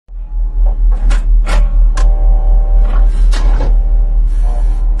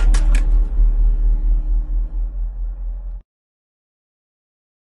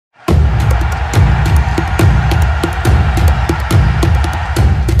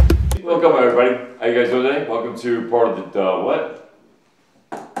Welcome everybody. How you guys doing today? Welcome to part of the what?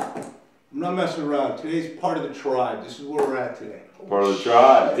 I'm not messing around. Today's part of the tribe. This is where we're at today. Part of the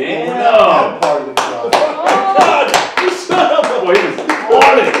tribe. Damn. We're not part of the tribe. Oh God! You son of a... Wait, he was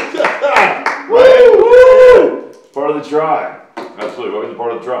on it. Woo! Part of the tribe. Absolutely. Welcome to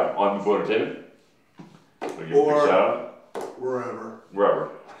part of the tribe. On Mupo Entertainment. Or shout out. Wherever. Wherever.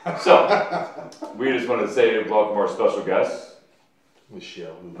 So, we just want to say welcome our special guests.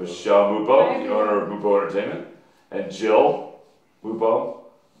 Michelle Mupo, the owner of Mupo Entertainment, and Jill Mupo.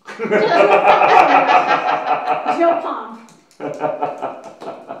 Jill Palm.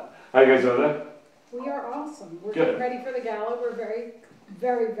 How you guys doing today? We are awesome. We're Good. getting ready for the gala. We're very,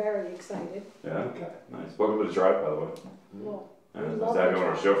 very, very excited. Yeah. Okay. Nice. Welcome to the tribe, by the way. Well, Yeah, we nice love to have the you on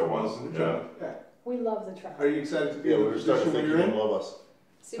our tribe. show for once. Welcome to the Yeah. tribe. Yeah. We love the tribe. Are you excited to be Yeah, in we the were starting to position think where you you're don't in? love us.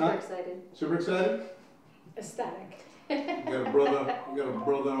 Super excited. Super excited? Aesthetic. You got a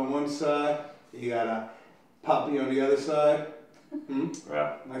brother on one side. You got a poppy on the other side.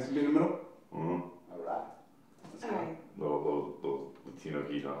 Yeah. Nice to be in the middle. Mm-hmm. All right. All right. Little Latino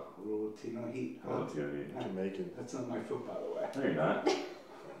heat, huh? A little Latino heat. Huh? Little Latino heat. Jamaican. That's not my foot, by the way. No, you're not.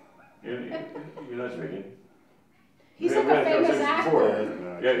 You're not Jamaican. He's Yeah, like we a had famous conversations actor.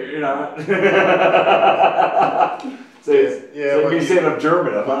 before. Yeah, you're not. So it's Yeah, like my me people- saying I'm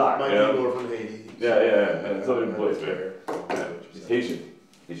German, I'm not. My you know? people are from Haiti. Yeah, it's all in I place, don't man. care. Yeah. He's Haitian.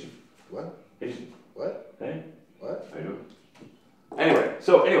 What? Haitian. What? Hey, What? how you doing?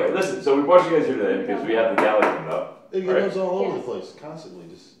 Anyway, listen, so we brought you guys here today because we have the gala coming up. It Right. goes all over the Yes. place, constantly.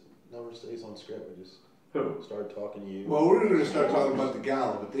 Just never stays on script. We just Who? start talking to you. Well, we were going to start talking about the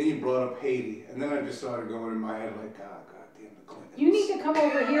gala, but then you brought up Haiti. And then I just started going in my head like, God damn the Clintons. You need to come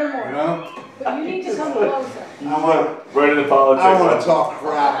over here You more. know? But you need to come closer. Right into politics. I want huh? to talk I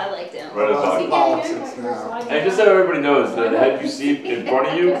crap. like them. Right into Well, Is he politics. getting in? Politics Like, we're now. sliding And just down. so everybody knows, the head you see in front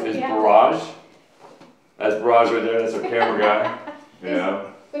of you is Barrage. That's Barrage right there. That's our camera guy. You know?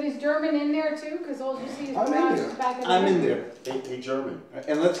 But is German in there too? Because all you see is I'm in Barrage there. back in the I'm in back. there. Hey, German.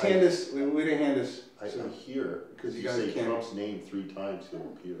 And let's hand this, we didn't hand this. I hear Because you you guys say can't. Trump's name 3 times, he'll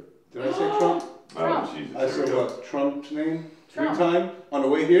appear. Did I say Trump? Trump. Oh, Jesus. I said what? Trump's name? Trump. 3 times? On the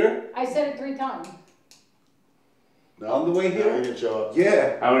way here? I said it 3 times. On the way No, here? you didn't show up.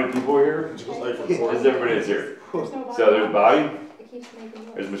 Yeah. How many people are here? Just like This recording. is everybody that's here. There's nobody. So there's Bobby. It keeps making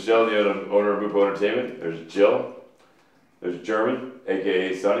noise. There's Michelle, the owner of Mupo Entertainment. There's Jill. There's German,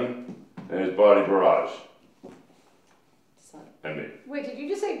 aka Sonny. And there's Body Barrage. Son. And me. Wait, did you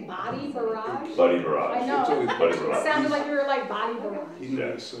just say body barrage? Buddy Barrage. I know. It's always Buddy It Barrage. sounded like you were like body barrage. He's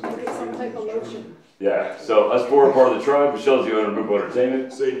gonna be so Like it's some type of lotion. Yeah, so us four are part of the tribe. Michelle's the owner of Mupo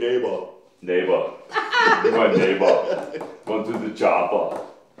Entertainment. Say neighbor. Neighbor. My neighbor. Going through the chopper.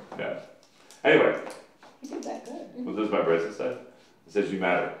 Yeah. Anyway, You did that good. what does my bracelet say? It says you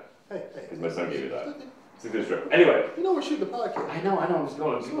matter. Hey, Because my son gave me that. It's a good strip. Anyway. You know we're shooting a podcast. I know, I'm just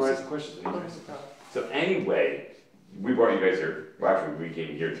going. People are asking questions. So anyway, we brought you guys here. Well, actually, we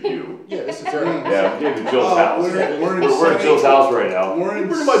came here to you. Yeah, this is terrible. Yeah, we came to Jill's Oh, house. we're in We're at sunny- Jill's house right now. We're in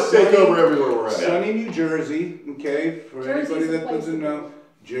Pretty much take sunny- over everywhere we're at. Sunny New Jersey, okay? For Jersey's anybody the that place doesn't to be. know,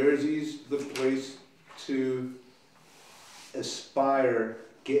 Jersey's the place to aspire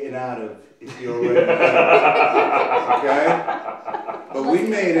getting out of if you're already there, okay? But we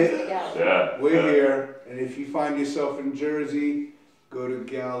made it. Yeah. We're yeah. here, and if you find yourself in Jersey, go to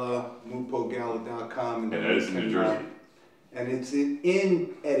Gala, mupogala.com, In Edison, New Jersey. and it's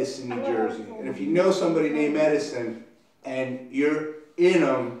in Edison, New Jersey. And if you know somebody named Edison, and you're in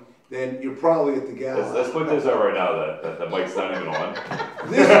them, then you're probably at the Gala. Let's put this out right now that the mic's not even on.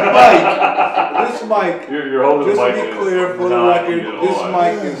 This mic, You're holding just the to mic. be and clear it's for the not record, even this on.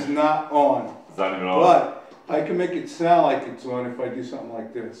 mic is not on. It's not even on. But I can make it sound like it's on if I do something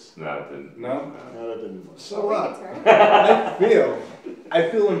like this. No, it didn't. No? No, that didn't work. So what? I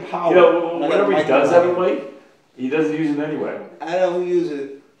feel empowered. You know, I got whenever a he mic does on. have a mic, he doesn't use it anyway. I don't use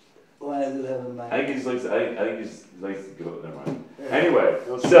it when I do have a mic. I think he just likes. I think he just likes to go. Never mind. Yeah. Anyway,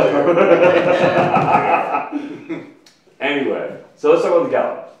 Let's so go. anyway, so let's talk about the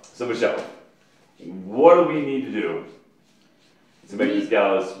gala. So Michelle, what do we need to do to make this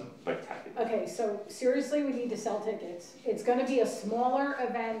gala spectacular? Okay, so seriously, we need to sell tickets. It's gonna be a smaller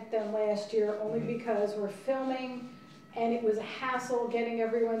event than last year, only because we're filming, and it was a hassle getting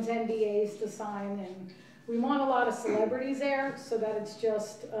everyone's NDAs to sign, and we want a lot of celebrities there, so that it's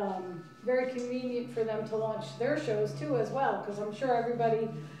just very convenient for them to launch their shows too as well, because I'm sure everybody,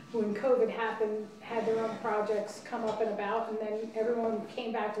 when COVID happened, had their own projects come up and about, and then everyone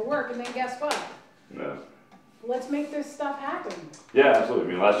came back to work, and then guess what? No. Let's make this stuff happen. Yeah, absolutely. I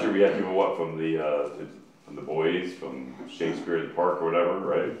mean, last year we had people from the from the boys, from Shakespeare at the Park or whatever,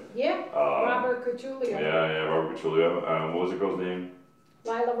 right? Yeah, Robert Cochulio. Yeah, Robert Cochulio. What was the girl's name?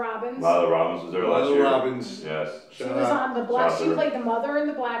 Lila Robbins. Lila Robbins was there last Lila year. Robbins. Yes. She was on the Black. Shout She out to her. played the mother in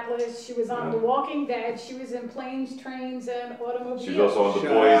the Blacklist. She was on Yeah. The Walking Dead. She was in Planes, Trains, and Automobiles. She was also on The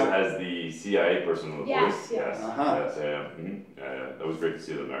Shout Boys out. as the CIA person on The Yes, Boys. yes. Uh-huh. Yes, yeah. Yeah. That was great to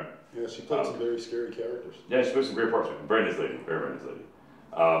see them there. Yeah, she played some very scary characters. Yeah, she played some great parts. Very nice lady. Very nice lady.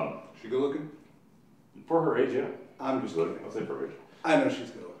 She good looking? For her age, yeah. I'm just looking. I'll say for her age. I know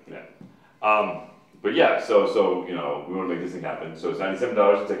she's good looking. Yeah. But yeah, so you know, we want to make this thing happen. So it's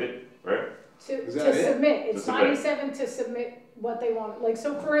 $97 a ticket, right? Is To that it? submit. It's To submit. $97 to submit what they want. Like,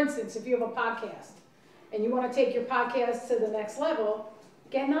 so for instance, if you have a podcast and you want to take your podcast to the next level,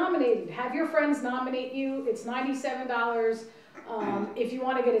 get nominated. Have your friends nominate you. It's $97. If you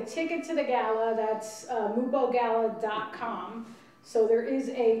want to get a ticket to the gala, that's mupogala.com. So there is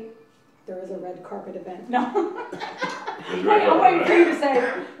a red carpet event. No. There's Wait, I'm waiting for right. you to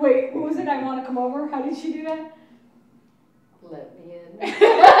say, wait, what was it? I want to come over? How did she do that? Let me in.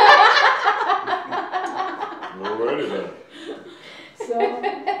 Alrighty then. So,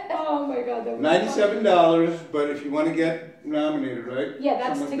 oh my God. That was $97, but if you want to get nominated, right? Yeah,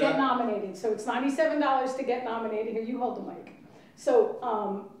 that's Something to like get that? nominated. So it's $97 to get nominated. Here, you hold the mic.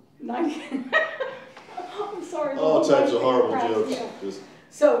 So, 90. I'm sorry. the All whole types mic of horrible cracks jokes. me up. Just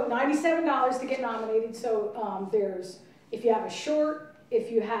So $97 to get nominated. So there's, if you have a short,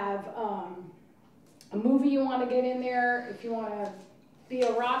 if you have a movie you want to get in there, if you want to be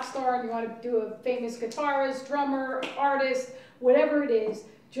a rock star and you want to do a famous guitarist, drummer, artist, whatever it is,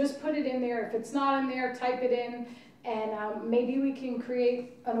 just put it in there. If it's not in there, type it in, and maybe we can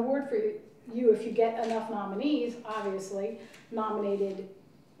create an award for you if you get enough nominees, obviously, nominated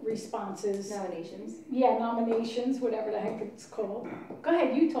responses. Nominations. Yeah, nominations, whatever the heck it's called. Go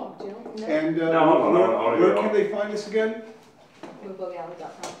ahead, you talk, Jill. And No, hold on, where can they find us again?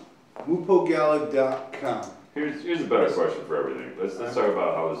 Mupogala.com. Mupogala.com. Here's a better question for everything. Let's talk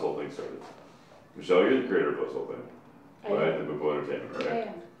about how this whole thing started. Michelle, you're the creator of this whole thing, right? The Mupo Entertainment, I right?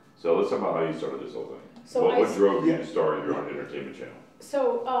 am. So let's talk about how you started this whole thing. So What drove you Yeah. to start your own entertainment channel?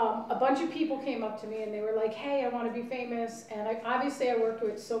 So a bunch of people came up to me and they were like, hey, I want to be famous. And obviously I worked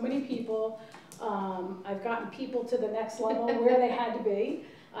with so many people. I've gotten people to the next level where they had to be.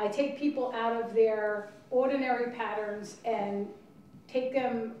 I take people out of their ordinary patterns and take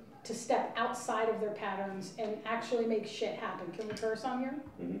them to step outside of their patterns and actually make shit happen. Can we curse on here?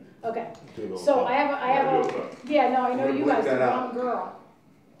 Mhm. Okay. do it all So the I time. have a, yeah, no, I know We'll you work guys, that but out. I'm a girl.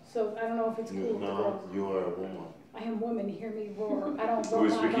 So I don't know if it's cool. with the No, girls. you are a woman. I am woman, hear me roar. I don't roar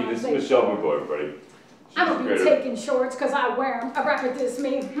Who's my speaking? This is mouth. Michelle Mupo, everybody. She's I'm the gonna be creator. taking shorts because I wear them. I record this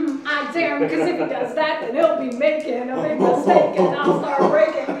me. I dare him because if he does that, then he'll be making a big mistake and I'll start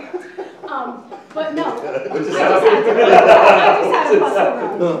breaking. But no, I Which is just had to bust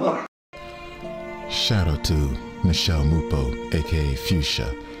around. Shout out to Michelle Mupo, aka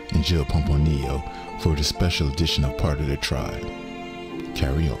Fuchsia, and Jill Pomponio for the special edition of Part of the Tribe.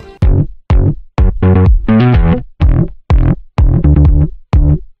 Carry on.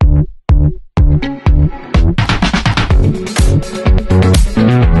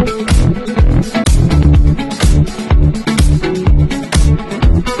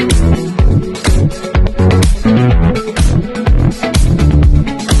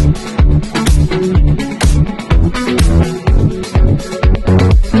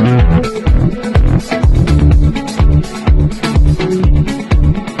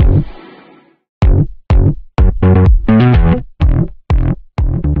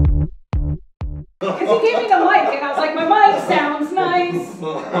 Because he gave me the mic and I was like, my mic sounds nice.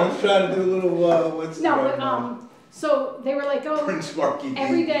 I was trying to do a little, what's the No, right but now? so they were like, oh, Prince Marky.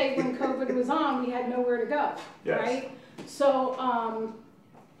 every day when COVID was on, we had nowhere to go, Yes. right? So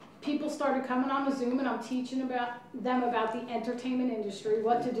people started coming on the Zoom and I'm teaching them about the entertainment industry,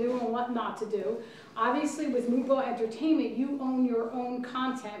 what to do and what not to do. Obviously with Mupo Entertainment, you own your own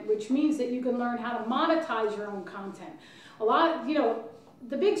content, which means that you can learn how to monetize your own content. A lot,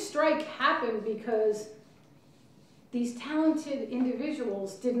 the big strike happened because these talented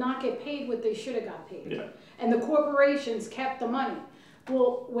individuals did not get paid what they should have got paid. Yeah. And the corporations kept the money.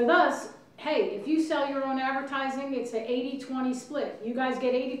 Well, with us, hey, if you sell your own advertising, it's an 80-20 split. You guys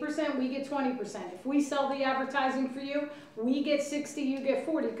get 80%, we get 20%. If we sell the advertising for you, we get 60, you get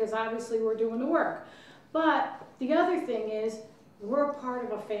 40, because obviously we're doing the work. But the other thing is, we're part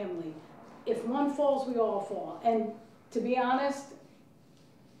of a family. If one falls, we all fall. And to be honest,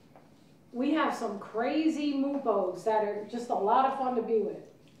 we have some crazy Mupos that are just a lot of fun to be with.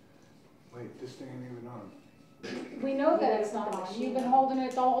 Wait, this thing ain't even on. We know that it's not on. You've been holding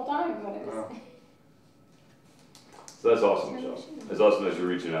it the whole time when it was. Oh. So that's awesome, Michelle. It's awesome that you're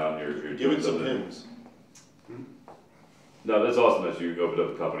reaching out and you're Give doing it some something. hymns. No, that's awesome that you opened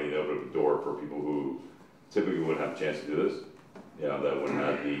up the company, and opened up a door for people who typically wouldn't have a chance to do this. You know, that wouldn't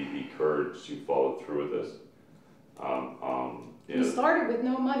have the courage to follow through with this. You We know, started with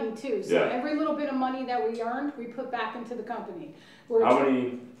no money too, so Yeah. every little bit of money that we earned, we put back into the company. We're how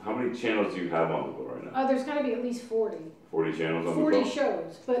many channels do you have on Mupo right now? there's gotta be at least 40. 40 channels on 40 Mupo?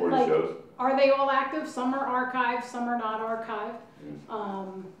 shows, but 40 like, shows? are they all active? Some are archived, some are not archived.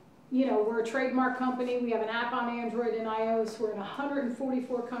 You know, we're a trademark company. We have an app on Android and iOS. We're in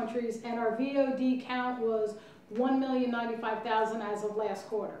 144 countries, and our VOD count was 1,095,000 as of last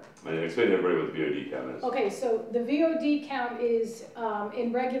quarter. And explain to everybody what the VOD count is. Okay, so the VOD count is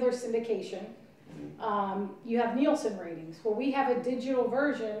in regular syndication. You have Nielsen ratings. Well, we have a digital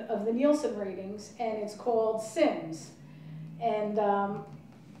version of the Nielsen ratings, and it's called Sims. And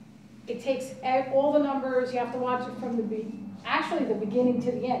it takes all the numbers. You have to watch it from the beginning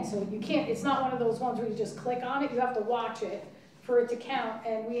to the end. So you can't. It's not one of those ones where you just click on it. You have to watch it for it to count.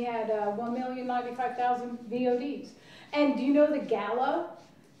 And we had 1,095,000 VODs. And do you know the gala?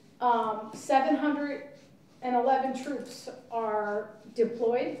 711 troops are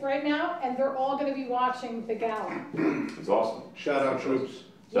deployed right now, and they're all going to be watching the gala. It's awesome. Shout out troops.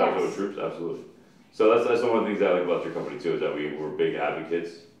 Shout out to the Yes. troops, absolutely. So that's one of the things I like about your company too, is that we're big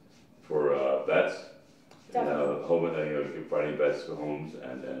advocates for vets. Definitely. Home, providing vets for homes,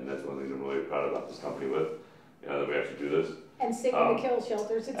 and that's one of the things I'm really proud about this company with, that we actually do this. And saving the kill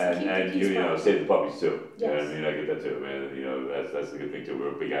shelters. It's to keep the And peace you know, going. save the puppies too. You know what I Yes. mean? I get that too, man. You know, that's the good thing too.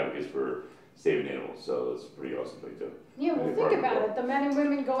 We're big advocates for saving animals, so that's a pretty awesome thing too. Yeah, well, think about it. The men and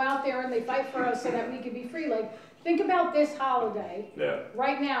women go out there and they fight for us so that we can be free. Like, think about this holiday. Yeah.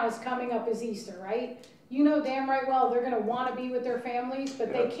 Right now is coming up is Easter, right? You know damn right well they're going to want to be with their families,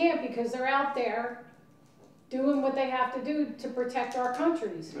 but they can't because they're out there doing what they have to do to protect our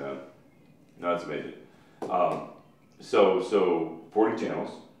countries. Yeah. No, it's amazing. So 40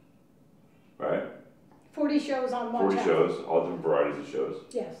 channels, right? 40 shows on one 40 channel. shows, all different varieties of shows,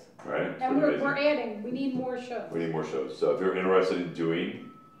 Yes. right? It's And pretty we're amazing. adding. We need more shows. We need more shows. So if you're interested in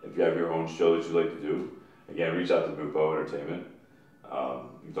if you have your own show that you'd like to do, again, reach out to Mupo Entertainment.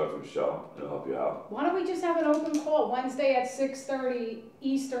 You can talk to Michelle, and it'll help you out. Why don't we just have an open call Wednesday at 6:30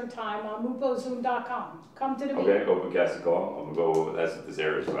 Eastern time on mupozoom.com. Come to the meeting. Okay, open casting call. I'm gonna go. That's this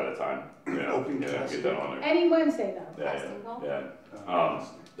area's right at time. You know, Open get casting. that on there. Any Wednesday though. Yeah, Casting call? yeah.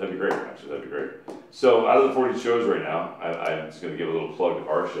 That'd be great. Actually, that'd be great. So out of the 40 shows right now, I'm just gonna give a little plug to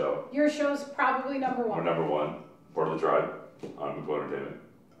our show. Your show's probably number We're one. number one, part of the tribe on Mupo Entertainment.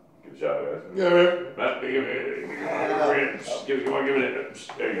 Give a shout out, guys. Yeah, man. Matt, give it. You want to give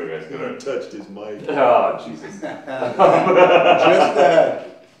it? There you go, guys. Good. He touched his mic. Oh, Jesus. Just that.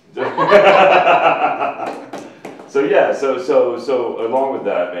 So yeah, so along with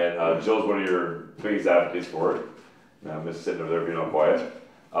that, man, Jill's one of your biggest advocates for it. I'm just sitting over there being all quiet.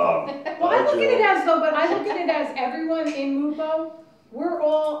 Well, I look at it as though, but I look at it as everyone in Mupo, we're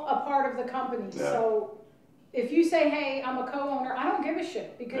all a part of the company. Yeah. So if you say, hey, I'm a co-owner, I don't give a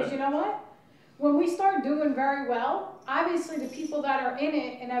shit because Yeah. you know what? When we start doing very well, obviously the people that are in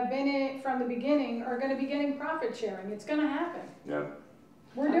it and have been in it from the beginning are going to be getting profit sharing. It's going to happen. Yeah.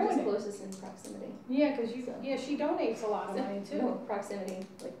 We're I'm doing just it. closest in proximity. Yeah, because she donates a lot of money too. No, proximity,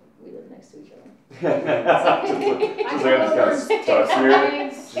 like, we live next to each other. Just like I'm just kind of stuck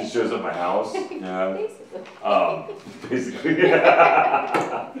here. She shows up at my house. Yeah. Basically. Basically.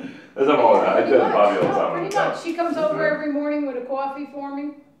 That's not all that. I tell Bobby all the time. Pretty much. She comes over every morning with a coffee for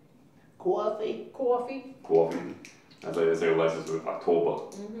me. Coffee. Coffee. That's like they say Alexis with October.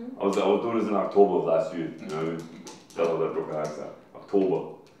 Mm-hmm. I was doing this in October of last year. You know, tell her that broken accent.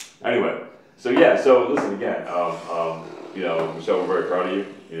 October. Anyway, so listen again. You know, Michelle, we're very proud of you.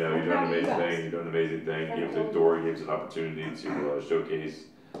 You know, you're doing an amazing thing. You're doing an amazing thing. You gave us a door. You gave us an opportunity to showcase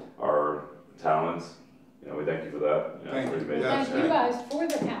our talents. You know, we thank you for that. You know, Thank it's you. pretty Yeah. amazing. Thank you guys for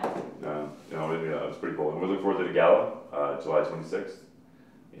the talent. You know, it's pretty cool. And we look forward to the gala, July 26th.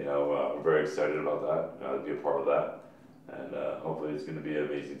 You know, we're very excited about that, to be a part of that. And hopefully it's going to be an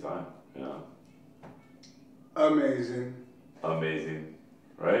amazing time, you know. Amazing. Amazing,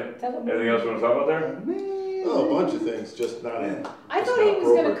 right? Tell them. Anything else you want to talk about there? Oh, a bunch of things, just not in. I thought he was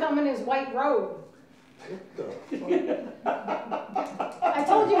going to come in his white robe. I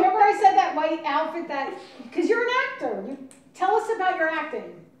told you, remember I said that white outfit because you're an actor. Tell us about your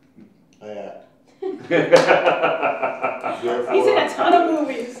acting. I act. He's in a ton of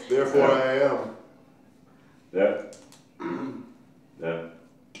movies. Therefore I am. Yeah. Yeah.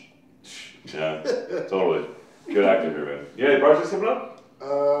 Yeah, totally. Good actor here, man. Yeah, any projects coming up?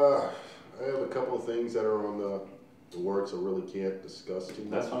 I have a couple of things that are on the the works I really can't discuss too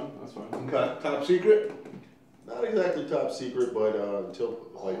much. That's fine, that's fine. Okay, top secret? Not exactly top secret, but until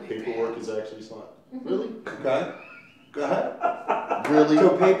like paperwork is actually signed. Really? Okay, go ahead. Really?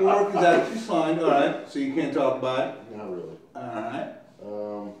 So paperwork is actually signed, all right, so you can't talk about it? Not really. All right.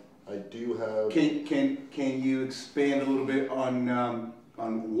 I do have. Can you expand a little bit on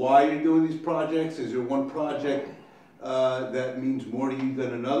why you're doing these projects? Is there one project that means more to you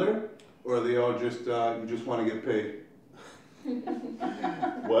than another, or are they all just you just want to get paid?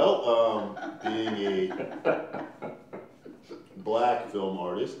 Well, being a black film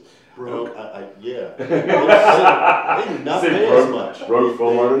artist, Broke. yeah, they do not Say pay broke- us much. broke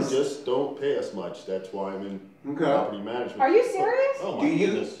film They artist? just don't pay us much. That's why I'm in Okay. property management. Are you serious? Oh Do my you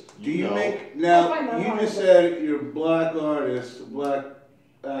goodness! do you know. make I now? find that You hard just to- said you're a black artist, black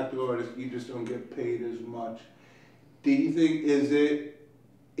actor artist. You just don't get paid as much. Do you think is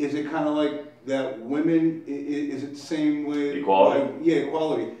it kind of like that? Women is it the same way? Equality? Like, yeah,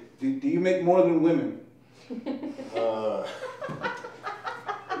 equality. Do you make more than women?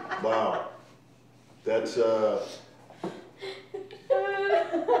 Wow, that's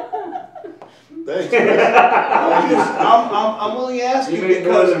thanks. man. I'm only asking You make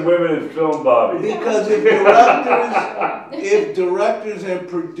more because than women in film, Bobby. Because if directors and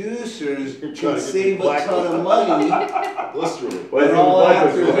producers You're trying can to get save the a black ton of one. money, Literally. Why is and it all black?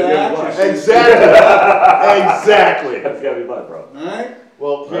 actors It's and gotta be black. actresses, Exactly. Exactly. That's gotta be black, bro. alright?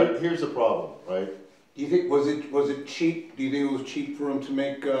 Well, Right. here's the problem, right? Do you think was it cheap? Do you think it was cheap for him to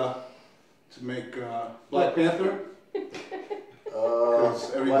make Black Panther?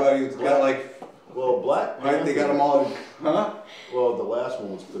 Because everybody's got like, Well, Black Panther. right? They got them all, huh? Well, the last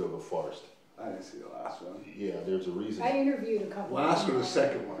one was a bit of a farce. I didn't see the last one. Yeah, there's a reason. I interviewed a couple. Last or the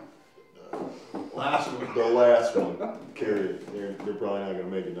second one? Last one. The last one, period. They're probably not gonna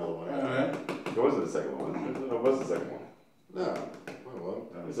make another one. All right. What was the second one? What was the second one? No. Well,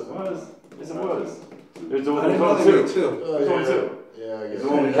 Yes, it was. Yes, it was. There's I only didn't know one they were two. two. oh, There's only yeah. two. Yeah, I There's guess. the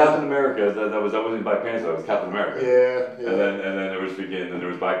one with Captain America. That wasn't Black Panther. That was Captain America. Yeah, yeah. And then there was freaking. Then there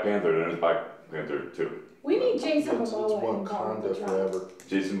was Black Panther. And then there was Black Panther 2. We need Jason It's Momoa Wakanda involved with the trial. forever.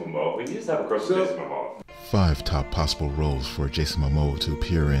 Jason Momoa. We need to have a cross with So- Jason Momoa. 5 top possible roles for Jason Momoa to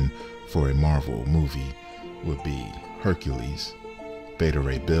appear in for a Marvel movie would be Hercules, Beta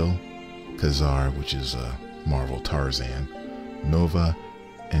Ray Bill, Kazar, which is a Marvel Tarzan, Nova,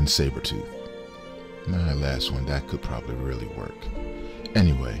 and Sabretooth. Now that last one, that could probably really work.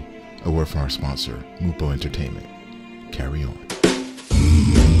 Anyway, a word from our sponsor, Mupo Entertainment. Carry on.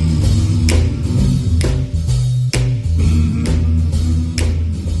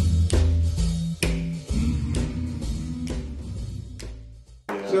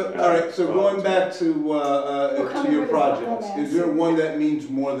 So, all right, so going back to kind your of projects, romance? is there one that means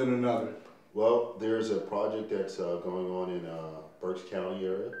more than another? Well, there's a project that's going on in Berks County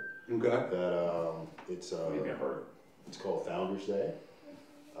area Okay. that it's Maybe I heard. it's called Founders Day.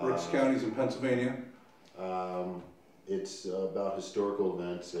 Berks County's in Pennsylvania. It's about historical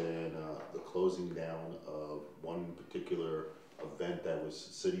events and the closing down of one particular event that was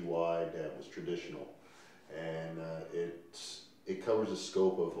citywide, that was traditional, and it covers the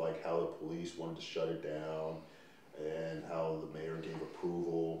scope of like how the police wanted to shut it down, and how the mayor gave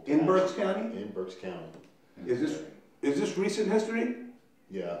approval. In Berks County? In Berks County. Is this recent history?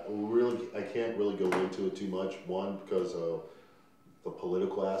 Yeah, I can't really go into it too much. One, because of the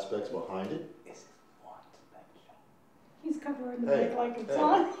political aspects behind it. He's covering the Hey, mic like it's hey.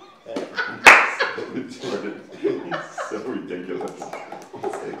 on. It's so ridiculous.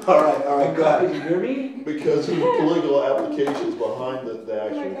 All right, go ahead. you hear me? Because of the political applications behind the Oh my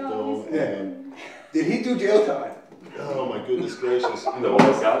actual God, film, he's- and Did he do jail time? oh my goodness gracious. The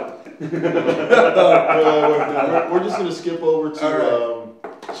almost got it. We're just gonna skip over to.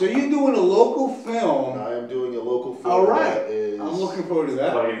 So you're doing a local film. I am doing a local film. All right. That is, I'm looking forward to I'm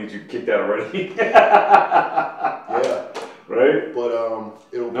that. gonna get you kicked out already. Yeah, Right? but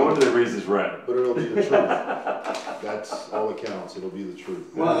it'll. No wonder they raised his rent. But it'll be the truth. That's all that counts. It'll be the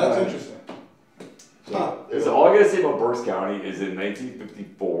truth. Wow, that's interesting. Huh. So all I gotta say about Berks County is in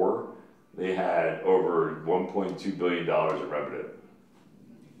 1954, they had over $1.2 billion in revenue.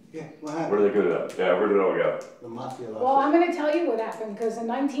 Yeah, what Where happened? did they go to that? Yeah, where did it all go? The mafia left. Well, I'm gonna tell you what happened, because in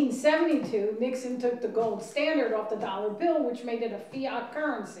 1972, Nixon took the gold standard off the dollar bill, which made it a fiat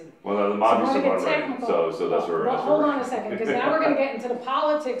currency. Well, no, the So mob we're used to gonna run get right. technical. So that's where. Well, that's hold where on a second, because now we're gonna get into the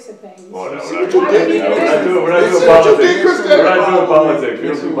politics of things. Well, no, See we're what not you doing did? we're not Nixon- doing politics. Nixon We're not doing politics. We don't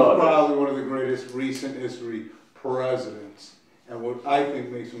Nixon do was politics. probably one of the greatest recent history presidents. And what I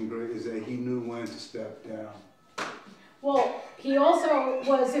think makes him great is that he knew when to step down. Well, he also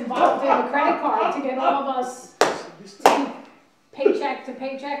was involved in the credit card to get all of us paycheck to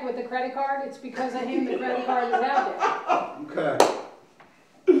paycheck with the credit card, it's because of him the credit card is out there. Okay.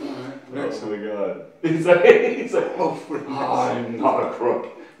 Alright, next Oh one. my god. He's like, Oh, for I'm not a crook.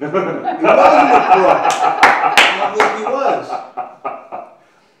 He wasn't a crook. I don't think he was.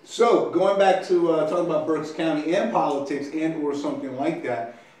 So, going back to talking about Berks County and politics and or something like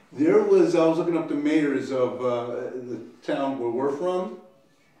that, I was looking up the mayors of the town where we're from.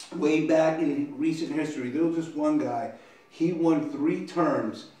 Way back in recent history, there was just one guy. He won 3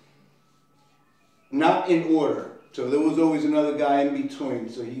 terms, not in order. So there was always another guy in between.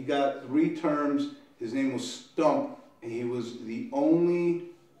 So he got 3 terms. His name was Stump, and he was the only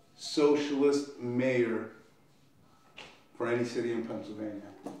socialist mayor for any city in Pennsylvania.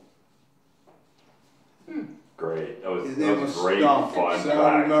 Great. That was, His that name was was a great, Stump. fun So I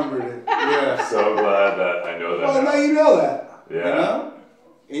fact. remembered it. Yeah. So glad that I know that. Well, now now. you know that. Yeah. You know?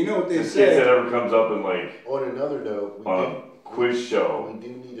 And you know what they This kid that say. ever comes up in like On another note, on a quiz show. we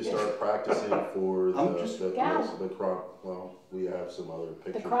do need to start practicing for I'm just- Gal. the croc. Well, we have some other The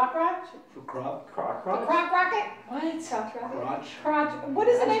pictures. crock rock? For crop. Crock The rock? crock rocket? What? Crotch rocket. Crotch. Crotch, what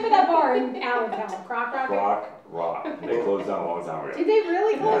is the name of that bar in Allentown? Crock rocket? Crock rock. They closed down a long time ago. Did they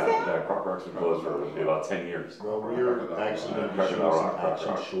really close Yeah, down? yeah, Crock Rock's been closed for about 10 years. Well, we're actually going to be Crocodile showing some Rock, Crock action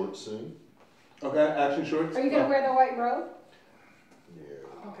Rock. shorts soon. Okay, action shorts. Are you gonna wear the white robe?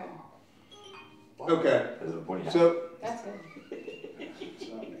 Yeah. Okay, Okay, There's a point. so. that's good.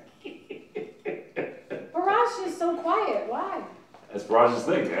 Barash is so quiet, why? That's Barrage's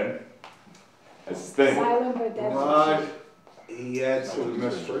thing, man. That's his thing. Silent but deadly. Raj, he adds to the Did you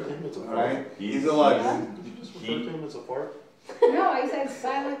just mystery. refer to him as a fart? Alright? He's a legend. Did you just refer to him as a fart? No, I said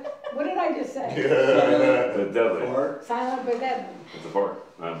silent, what did I just say? It's a deadly. Fart. Silent but deadly. It's a fart.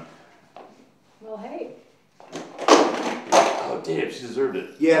 Well, hey, Oh, damn, she deserved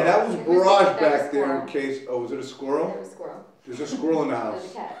it. Yeah, that was It was- Barrage that was back there in squirrel. case. Oh, was it a There squirrel? was a squirrel. There's a squirrel in the There house.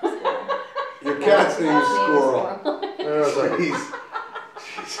 was a cat. Squirrel. Your cat's name is Cat's name Squirrel. Yeah, it's like,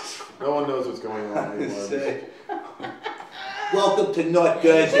 Jeez. no one knows what's going on anymore. Say, welcome to North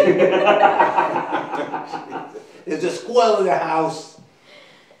Jersey. There's a squirrel in the house.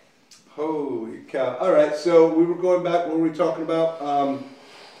 Holy cow. All right, so we were going back, what were we talking about?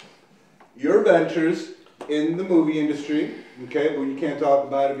 Your ventures in the movie industry, okay? Well, you can't talk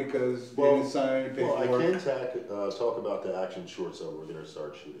about it because you didn't sign any Well, I paperwork. can talk about the action shorts that we're going to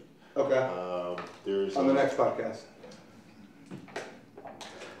start shooting. Okay, There's on the next podcast.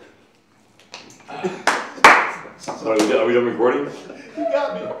 So are we done recording? You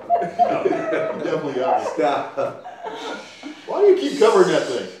got me. You definitely got me. Stop. Why do you keep covering that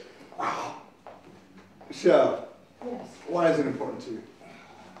thing? So, yes. why is it important to you?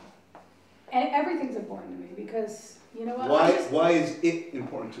 And everything's important to me because, you know what? Why is it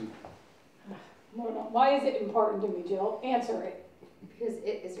important to you? Why is it important to me, Jill? Answer it. Because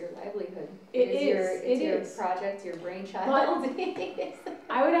it is your livelihood. It is. is, It's your is. project, your brainchild.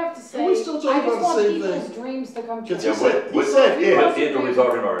 I would have to say, Are we still talking I just about the want same people's thing? dreams to come true. Because Yeah, what he said it. What it are we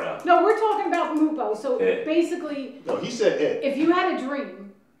talking about right now? No, we're talking about Mupo. So It. basically, No, he said it. if you had a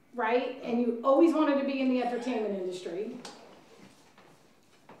dream, right, and you always wanted to be in the entertainment industry,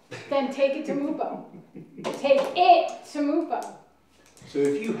 then take it to Mupo. Take it to Mupo. So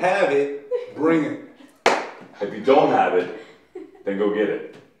if you have it, bring it. If you don't have it, then go get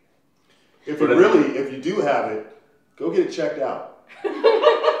it. If you do have it, go get it checked out.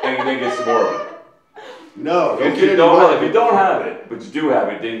 And then get some more of it. No, If you don't have it, but you do have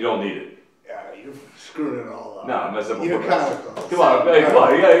it, then you don't need it. Yeah, you're screwing it all up. No, I'm messing up. You're with kind it. of close. Come on, man, come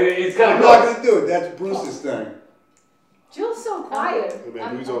on. It's kind I'm of not close. gonna do it. That's Bruce's thing. Jill's so quiet. Hey, man,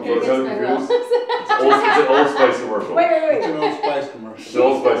 I'm who's I'm on gonna first? guess So my confused. will. It's an Old Spice commercial. Wait, It's wait, an wait. Old Spice commercial. It's an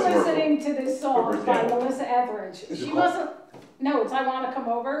Old She's Spice been commercial. listening to this song Pepper's by Gamble. Melissa Etheridge. Is it She called- wasn't. No, it's I Wanna Come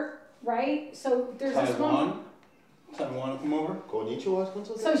Over, right? So there's this one. Taiwan come over?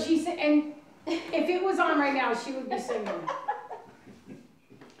 Konnichiwa? So she said, and if it was on right now, she would be singing.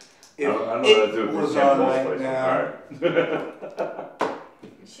 I don't know If what to do it with was this on Old right Spice. now. Alright.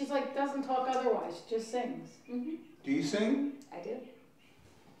 She's like, doesn't talk otherwise, just sings. Mhm. Do you sing? I do.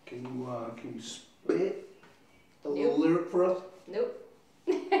 Can you spit a Nope. little lyric for us? Nope.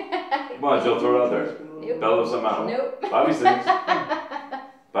 Come on, Jill, throw it out there. Nope. Bellow something out. Nope. Bobby sings.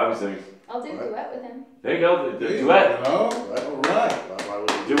 Bobby sings. I'll do a duet with him. There you go. There you Duet. go. All right. Why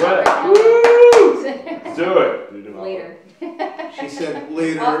would you Duet. Right Woo! Let's do it. do that? Later. She said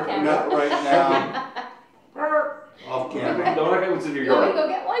later, Off camera. not right now. Off camera. Don't act like what's in your You want me to yard.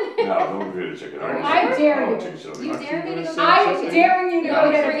 go get one? No, don't feed a chicken. I dare don't you. chicken shit over You here. dare me to go get I'm chicken? daring you to You go want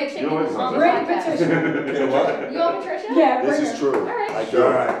me to get bring a a chicken You know on what? the Bring a podcast? petition. You know what? You want Patricia? Yeah, This bring is her. true. All right. I do. All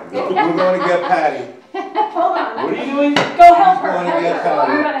right. We're going to get Patty. Hold on. What are you doing? Go help her. Wanna Help get her.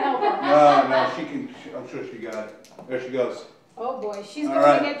 tired. You gotta help her. No, she can, I'm sure she got it. There she goes. Oh boy, she's All going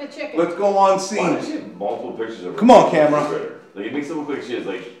right. to get the chicken. Let's go on Why does scene. she have multiple pictures of her? Come on, camera. Like, it makes it look like she has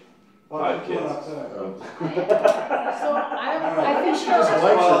like 5 kids. So I I think think she just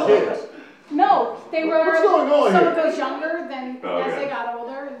likes her kids. No, they were. What's going on some here? goes younger than Oh, as okay. they got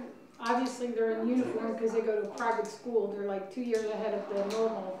older. And obviously, they're in uniform because they go to private school. They're like 2 years ahead of the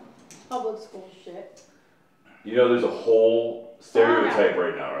normal public school shit. You know, there's a whole stereotype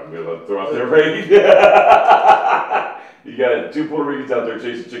right now. I'm gonna throw out there, right? You got 2 Puerto Ricans out there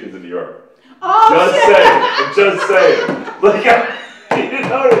chasing chickens in New York. Oh Just shit! saying. I'm just saying. Like, you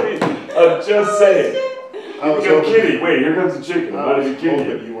know what I mean? I'm just saying. I was I'm hoping- kidding. Wait, here comes the chicken. I'm I not was even kidding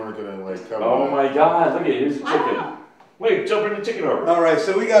hoping you. you weren't gonna like cover Oh that. my God! Look at here's the Wow. chicken. Wait, jump bring the chicken over. All right,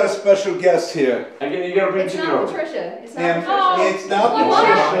 so we got a special guest here. Again, you gotta bring the It's chicken not over. Patricia. It's not And Patricia. it's not You Oh want my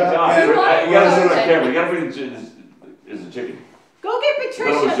her? Patricia. God! and- You gotta see it on Okay. camera. You gotta bring the chicken. Go get That was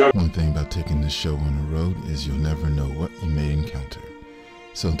Patricia. joke. One thing about taking this show on the road is you'll never know what you may encounter.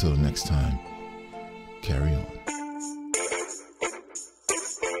 So until next time, carry on.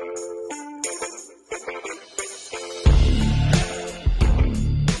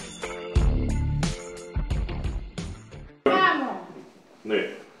 Camera. Nick,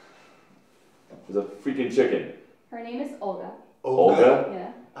 there's a freaking chicken. Her name is Olga. Olga.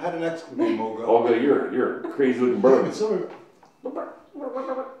 Yeah. I had an ex named Olga. Olga, you're a crazy looking bird. Isn't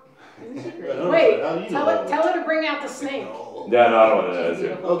she I great? don't know, Wait, how do you know tell that her to bring out the snake. No. Yeah, no, I don't want to. That's She's it.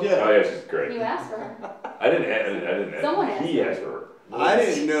 beautiful. Oh Okay. yeah, she's great. You asked for her. I didn't. Someone asked He her. asked for her. I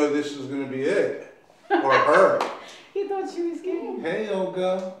didn't know this was gonna be it. Or her. He thought she was kidding. Hey,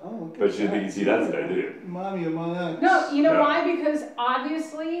 Olga. Oh, look But at she didn't think you'd see that today, did you? Mommy of my ex. No, you know Yeah. why? Because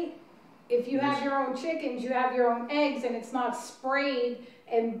obviously, if you have your own chickens, you have your own eggs, and it's not sprayed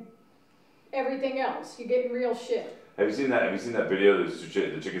and everything else. You're getting real shit. Have you seen that? Have you seen that video? The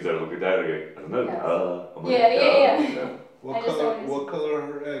chickens that look at that. Okay, I don't know. Yes. I'm like, Yeah, yeah, yeah. What I just color? noticed. What color are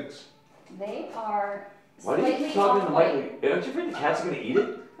her eggs? They are Why do you slightly keep talking to the off-white. mic? Aren't you afraid the cat's gonna eat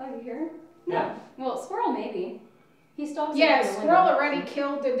it? Oh, you hear? Yeah. No. Well, squirrel maybe. He stalks Yeah, over the squirrel window. already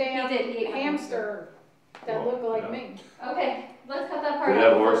killed the damn He did, he ate my hamster that Oh, looked like yeah. me. Okay, let's cut that part Did it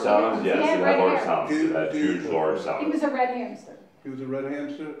out. have large salmons? Yes, He had it red had large hair. salmons. It had huge, large He salmons. was a red hamster. He was a red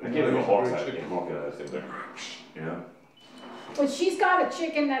hamster. I can't even hawk that. I chicken. can't hawk that same thing. You know? But she's got a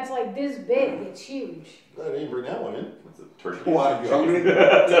chicken that's like this big. It's huge. I didn't bring that one in. It's a turkey. Why, you hungry?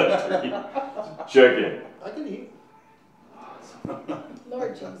 Turkey. Chicken. I can eat.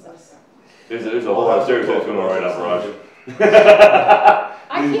 Lord Jesus. There's a whole lot of stereotypes going on right now, Raj.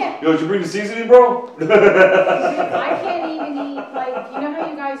 I can't. Yo, did you bring the seasoning, bro? I can't even eat, like, you know how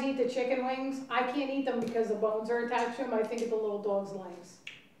you guys eat the chicken wings? I can't eat them because the bones are attached to them. I think of the little dog's legs.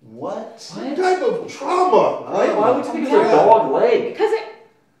 What? What type of trauma? Why would you think it's a dog leg? Because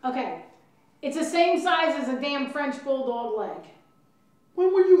okay, it's the same size as a damn French bulldog leg.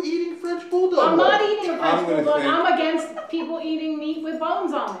 When were you eating French bulldog? I'm not legs? eating a I'm French gonna bulldog. think- I'm against people eating meat with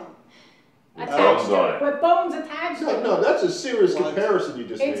bones on it. Attached Bones on to it. it. With bones attached to No, it. no, that's a serious What? comparison you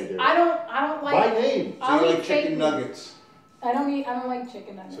just made It's, there. I don't By like, name. So I'll you eat like fake chicken meat. nuggets? I don't like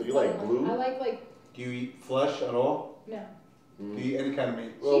chicken nuggets. So you like glue? I like, Do you eat flesh at all? no. Do you eat any kind of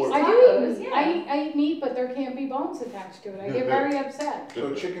meat? Well, we're- I do Tacos, eat, yeah. I eat meat, but there can't be bones attached to it. I get very upset.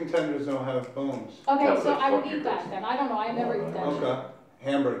 So chicken tenders don't have bones. Okay, That was so like I would fucking eat that gross. then. I don't know, I never eat that. Okay.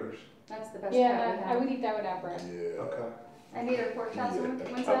 Hamburgers. That's the best part Yeah, we I have. would eat that without bread. Yeah. Okay. I made her pork chops Yeah, one that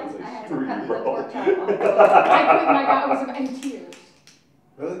time. was like I had to screw cut you, the bro. pork chop off. I quit, my God, I was in tears.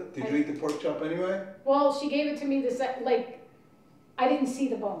 Really? Did you eat the pork chop anyway? Well, she gave it to me like, I didn't see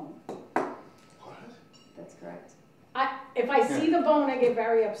the bone. That's correct. If I see the bone, I get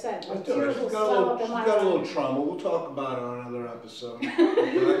very upset. Like That's all right. tears She's will got a swell little, up in she's my got a little eyes. trauma. We'll talk about it on another episode. Okay?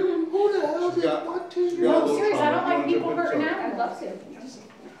 Who the hell She's did got- want to? she's got a No, little serious, I trauma. don't like You wanna people jump in? hurting Sorry. I'd love to.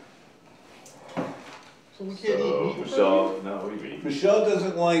 So we can't So, eat meat. Michelle, no, what do you mean? Michelle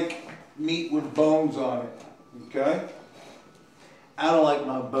doesn't like meat with bones on it. Okay? I don't like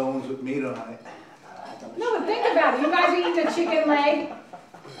my bones with meat on it. No, but think about it. You guys are eating a chicken leg.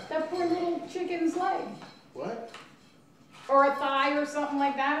 That poor little chicken's leg. What? Or a thigh or something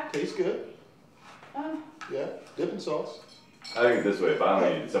like that. Tastes good. Yeah. Dip in sauce. I think it this way, if I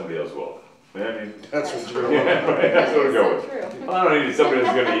don't eat it, somebody else will. You know what I mean? That's what you're Yeah, gonna want. right, that's what I'm going with. So true. If I don't eat it, somebody else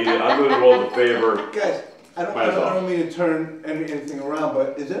is gonna eat it. I'm doing the world a favor. Guys, Might as well. I don't mean to turn anything around,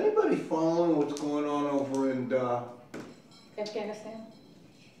 but is anybody following what's going on over in, Afghanistan.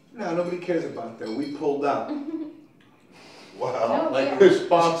 no, nobody cares about that. We pulled out. Wow. No, Like yeah. a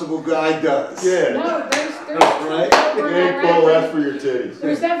responsible guy does. Yeah. No, Right? over in Hey, Iraq. Cole, ask for your titties.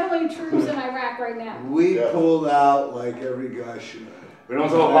 There's definitely troops in Iraq right now. We Yeah. pulled out like every guy should. We don't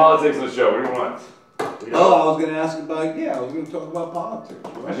talk about politics on the show. What do you want? Oh, I was gonna ask about, yeah, I was gonna talk about politics.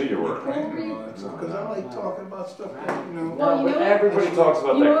 I knew you were. Because I like talking about stuff that, you know. Well, you know what? Everybody talks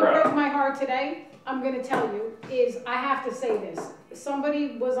about You know that what broke crap. my heart today? I'm gonna tell you, is I have to say this.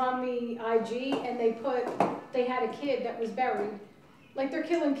 Somebody was on the IG and they had a kid that was buried. Like they're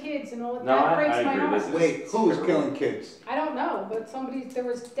killing kids and all that. No, That I breaks my agree. heart. This is Wait, who was terrible. killing kids? I don't know, but there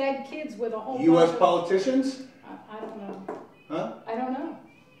was dead kids with a whole bunch US of- politicians? I don't know. Huh? I don't know.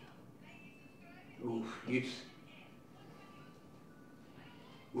 Oof,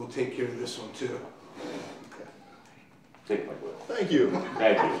 we'll take care of this one too. Take my whip. Thank you.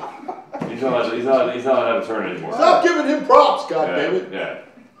 Thank you. He's not allowed to turn anymore. Stop giving him props, Yeah, goddammit. yeah.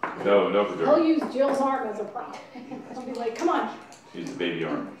 No for He'll sure. use Jill's arm as a prop. He'll be like, come on. She's a baby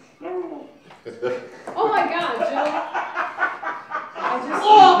arm. Oh my God, Jill.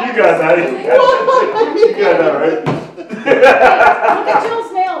 You got that. You got that right. Look at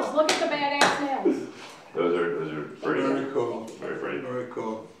Jill's nails. Look at the badass nails. Those are pretty. Very cool. Very pretty. Very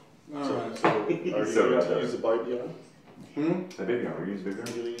cool. All So, right. so are you So going got to that. use the baby arm? A baby arm. You use a baby arm?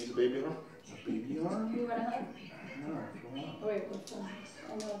 Usually use the baby arm? Baby arm? You wanna hug? Oh, wait, what's one?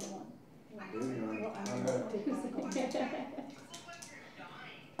 I know the one. Baby arm. Well, I don't know.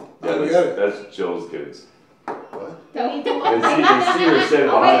 Yeah, we got it. that's Jill's kids. What? They need to look. They see her sitting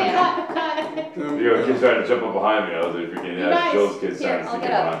Oh, wait, behind cut. me. You know, kids trying to jump up behind me. I was like, freaking, yeah, Nice. Jill's kids Here, trying to I'll sneak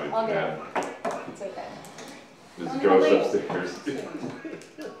get up up. behind me. I'll get Yeah. It's okay. There's I'm a gonna ghost leave. upstairs.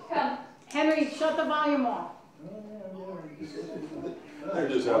 Come. Henry, shut the volume off. They're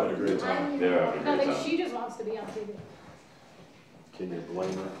just having a great time. They're having a No, great time. she just wants to be on TV. Can you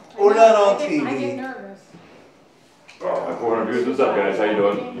blame her? We're I know, not on I TV. get nervous. Oh, my 400 views. What's up, guys? How you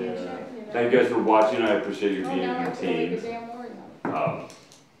doing? Yeah. Thank you guys for watching. I appreciate you Oh, being now I your have to wake a teams. damn Oreo.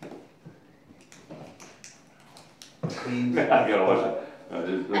 I gotta watch it.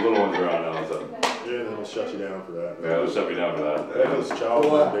 The little ones are on now, so Yeah, they'll shut you down for that. yeah, they'll shut me down for that. That was child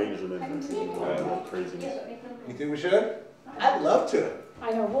What? endangerment and all craziness. You think we should? I'd love to.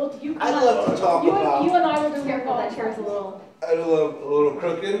 I know, well, you. I'd love to talk You about. and I will do Careful, that your chair's a little, I'd love a little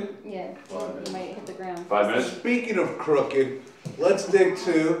crooked. yeah, you might hit the ground. 5 minutes? Speaking of crooked, let's dig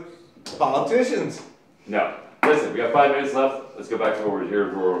to politicians. No. Listen, we got 5 minutes left. Let's go back to what we're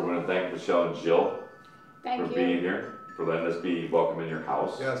here for. I want to thank Michelle and Jill for Thank being you. here, for letting us be welcome in your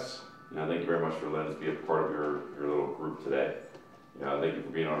house. Yes. Thank you very much for letting us be a part of your little group today. Thank you for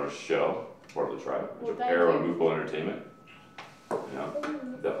being on our show, part of the tribe, Well, which thank Arrow you. and Moople Entertainment.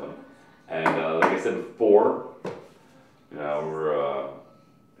 Definitely. And like I said before, we're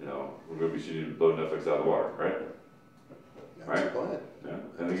going to be shooting Blow Netflix out of the water, right? That's the plan. Yeah.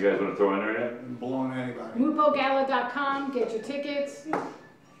 Anything you guys want to throw in there yet? I'm blowing anybody. MupoGala.com, get your tickets. Yes.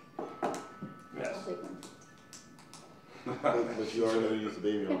 I'll take one. But you are gonna use the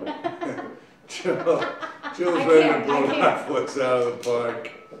baby arm. Jill's I ready to can't, blow I my can't. foots out of the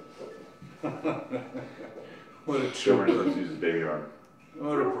park. What a Sure, trooper. let's use his baby arm.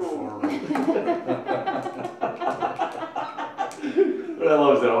 What a performer. What I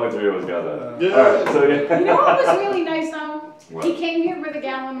love is that only 3 of us got that. Yeah. Alright, so yeah. You know what was really nice though? What? He came here with a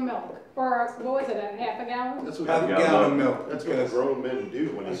gallon of milk, or what was it, a half a gallon? That's Half a Yeah, gallon of no. milk. That's what because grown men do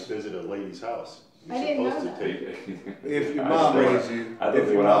when they visit a lady's house. You're I didn't know supposed to that. take- If your mom raised you, I if don't think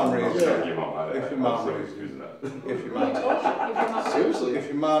your when I mom was raised you, your mom, If your I'm mom so raised you. excusing that. if your I mom, told you, if your mom- Seriously? if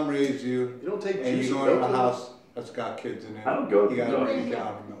your mom raised you, You don't take and juice you and go into milk. a house that's got kids in it, I don't go you to gotta the bring a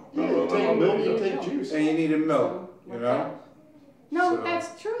gallon of milk. You don't take milk, you take juice. And you need a milk, you know? No, So-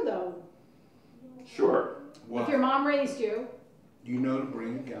 that's true though. Sure. If your mom raised you, You know to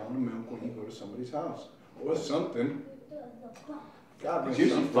bring a gallon of milk when you go to somebody's house, or something. God, It's bring usually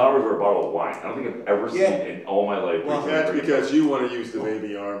something. flowers or a bottle of wine. I don't think I've ever seen Yeah. in all my life. Well, people That's bring- because you wanna use the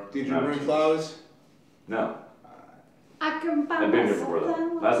baby arm. Did you No. bring flowers? No. I can buy I've been here myself before though.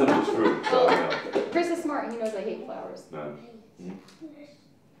 flowers. Last time it was fruit, so no. Chris is smart, he knows I hate flowers. No.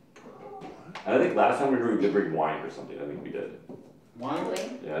 And I think last time we were here, we did bring wine or something. I think we did. Wine?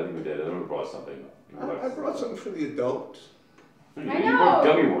 Really? Yeah, I think we did. I think we brought something. I brought something for the adults. You I brought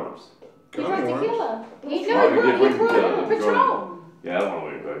know. gummy worms. He Gummy brought worms. tequila. He Oh, you did, did he bring brought tequila. Patron. Yeah, I don't want to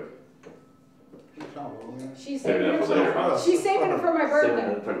wait back. She's Maybe saving that it for later, huh? for, she's saving it for my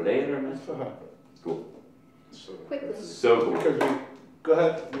birthday. For later, man. For her. It's cool. So- Quickly. So cool. Because we, go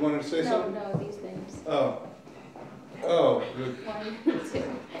ahead, you wanted to say No, something? no, these things. Oh. Oh, good. 1, 2.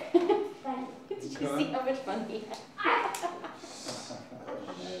 Did you see how much fun he had?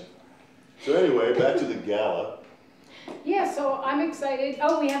 So anyway, back to the gala. Yeah, so I'm excited.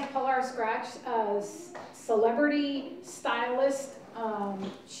 Oh, we have Pilar Scratch, celebrity stylist.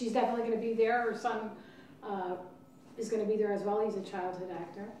 She's definitely going to be there. Her son is going to be there as well. He's a childhood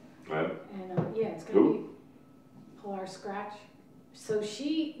actor. Right. And yeah, it's going to be Pilar Scratch. So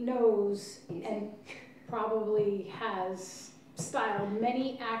she knows and probably has styled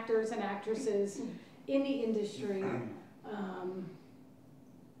many actors and actresses in the industry.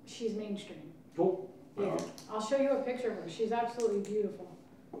 She's mainstream. Cool. Yeah, I'll show you a picture of her. She's absolutely beautiful.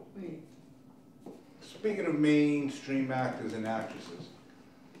 Wait. Speaking of mainstream actors and actresses,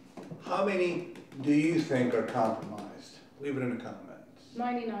 how many do you think are compromised? Leave it in the comments.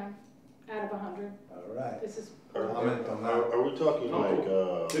 99 out of 100. All right. This is Comment on that. Are we talking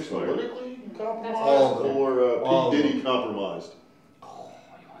like Six politically compromised All of them. or All of P. Diddy compromised? Oh,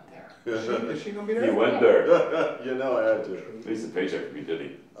 you went there. Is she gonna be He there? went there. You know I had to. At least a paycheck for me, did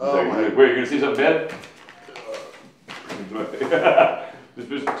he? Oh, So, my- wait, you're gonna see something bad?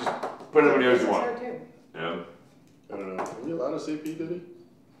 just put it on the this you is want. her too. Yeah. I don't know. Are we allowed to say P. Diddy?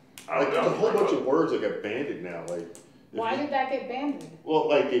 I Like, don't there's a whole bunch know. of words that get banded now. Like, if Why you- did that get banned? well,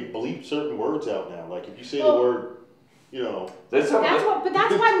 like they bleep certain words out now. Like if you say Well- the word, you know, That's why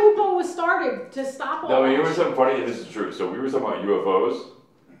Mupo was started, to stop all No, you know that what's something funny, and this is true. So we were talking about UFOs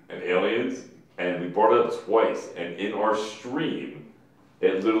and aliens, and we brought it up twice, and in our stream,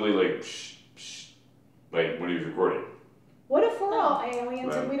 it literally like, like when he was recording. What if we're all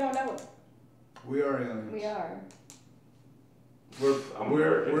aliens and we don't know it? We are aliens. We are. I'm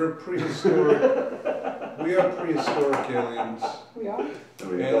American. We're prehistoric. We are prehistoric aliens. We are?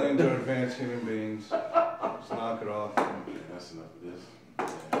 Aliens are advanced human beings. Let's knock it off. That's enough of this. Yeah,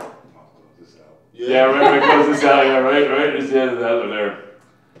 I'll close this out. Yeah, right, we close this out, yeah, right, it's the end of that one there.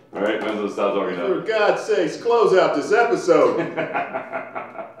 Alright, might as well stop talking for now. God's sakes, close out this episode.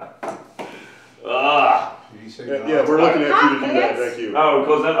 Ah! Did you say Yeah, we're looking at you to do that. Thank you. Oh, we're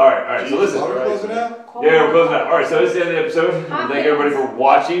closing that? Alright, so listen. Are we closing out? Yeah, we're closing out. Alright, so this is the end of the episode. Thank everybody for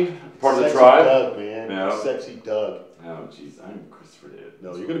watching, part of the Sexy tribe. Doug, man. Yeah. Sexy Doug. Oh, jeez, I'm Christopher David.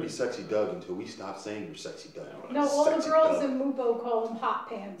 No, you're gonna be sexy Doug until we stop saying you're sexy Doug. No, all the Sexy girls Doug. in Mupo call them hot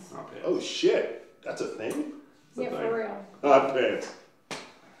pants. Okay. Oh shit, that's a thing? Yeah, for real. Hot pants.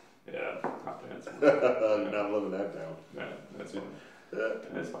 Yeah, hot pants. You're not living that down. Yeah, that's fine.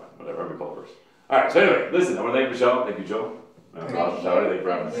 That's fine. Whatever, we call it first. Alright, so anyway, listen, I want to thank Michelle. Thank you, Joe. Thank Hospitality, thank you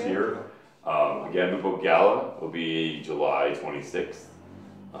for having us you. here. Again, Mupo Gala will be July 26th.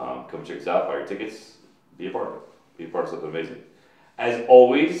 Come check us out, buy your tickets, be a part of it. Be a part of something amazing. As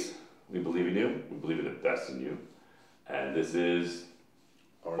always, we believe in you. We believe in the best in you. And this is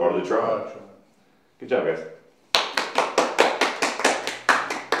part of the tribe. Good job, guys.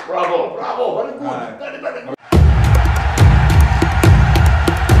 Bravo, bravo, very good. Alright. Very good.